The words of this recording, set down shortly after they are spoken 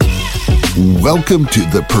Welcome to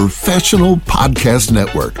the Professional Podcast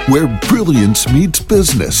Network, where brilliance meets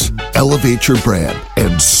business. Elevate your brand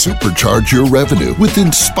and supercharge your revenue with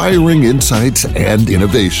inspiring insights and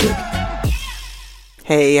innovation.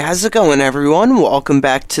 Hey, how's it going, everyone? Welcome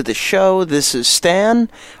back to the show. This is Stan.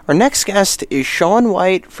 Our next guest is Shawn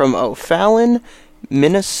White from O'Fallon,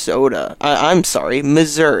 Missouri.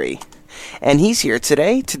 And he's here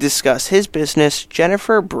today to discuss his business,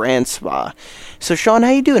 Jennifer Brand Spa. So, Shawn,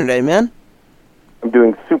 how you doing today, man? I'm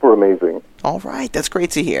doing super amazing. All right, that's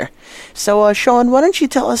great to hear. So, Shawn, why don't you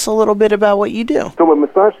tell us a little bit about what you do? So I'm a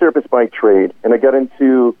massage therapist by trade, and I got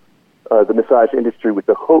into the massage industry with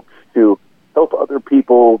the hopes to help other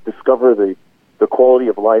people discover the quality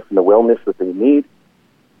of life and the wellness that they need.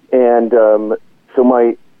 And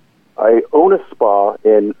I own a spa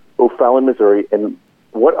in O'Fallon, Missouri, and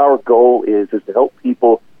what our goal is to help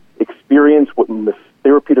people experience what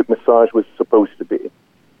therapeutic massage was supposed to be,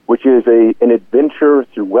 which is an adventure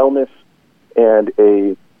through wellness, and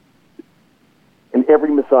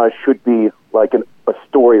every massage should be like a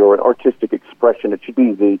story or an artistic expression. It should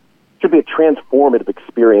be a transformative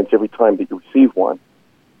experience every time that you receive one.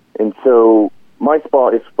 And so my spa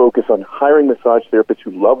is focused on hiring massage therapists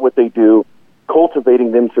who love what they do,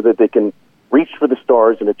 cultivating them so that they can reach for the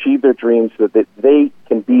stars and achieve their dreams, so that they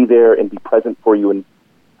can be there and be present for you and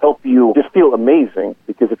help you just feel amazing.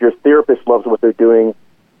 Because if your therapist loves what they're doing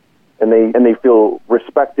and they feel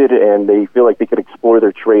respected and they feel like they can explore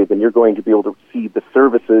their trade, then you're going to be able to receive the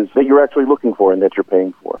services that you're actually looking for and that you're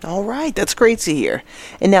paying for. All right, that's great to hear.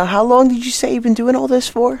 And now, how long did you say you've been doing all this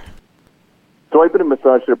for? So I've been a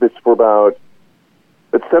massage therapist for about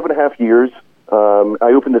 7.5 years.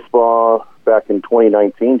 I opened the spa back in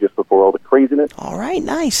 2019, just before all the craziness. All right,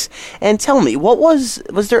 nice. And tell me, was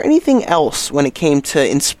there anything else when it came to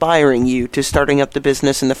inspiring you to starting up the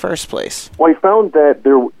business in the first place? Well, I found that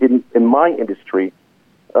in my industry,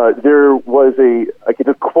 there was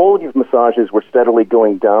the quality of massages were steadily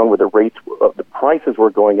going down, where the prices were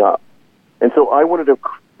going up. And so I wanted to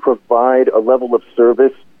provide a level of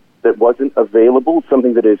service that wasn't available,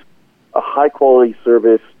 something that is a high-quality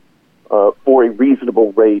service for a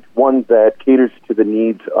reasonable rate, one that caters to the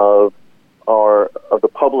needs of the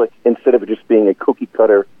public, instead of just being a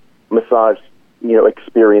cookie-cutter massage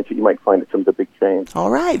experience that you might find at some of the big chains.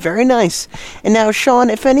 All right, very nice. And now, Shawn,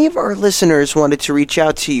 if any of our listeners wanted to reach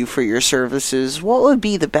out to you for your services, what would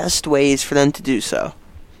be the best ways for them to do so?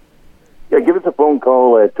 Yeah, give us a phone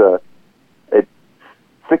call at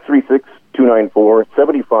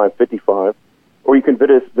 636-294-7555. Or you can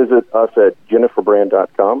visit us at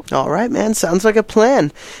jenniferbrand.com. All right, man. Sounds like a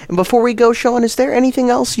plan. And before we go, Shawn, is there anything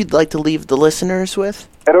else you'd like to leave the listeners with?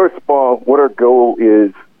 At our spa, what our goal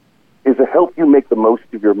is to help you make the most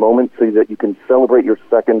of your moments so that you can celebrate your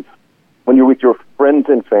seconds when you're with your friends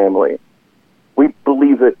and family. We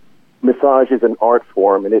believe that massage is an art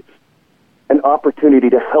form, and it's an opportunity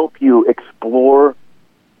to help you explore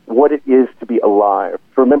what it is to be alive.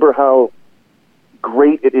 Remember how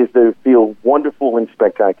great it is to feel wonderful in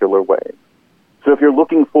spectacular ways. So if you're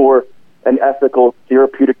looking for an ethical,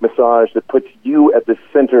 therapeutic massage that puts you at the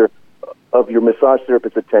center of your massage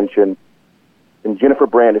therapist's attention, then Jennifer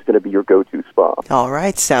Brand is going to be your go-to spa. All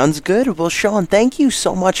right, sounds good. Well, Shawn, thank you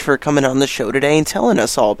so much for coming on the show today and telling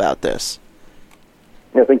us all about this.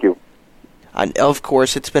 Yeah, thank you. And of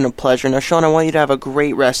course, it's been a pleasure. Now, Shawn, I want you to have a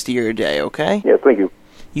great rest of your day, okay? Yes, thank you.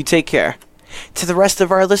 You take care. To the rest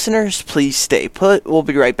of our listeners, please stay put. We'll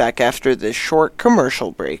be right back after this short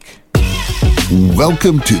commercial break.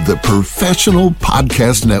 Welcome to the Professional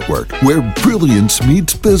Podcast Network, where brilliance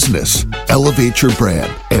meets business. Elevate your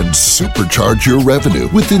brand and supercharge your revenue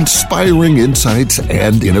with inspiring insights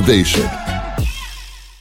and innovation.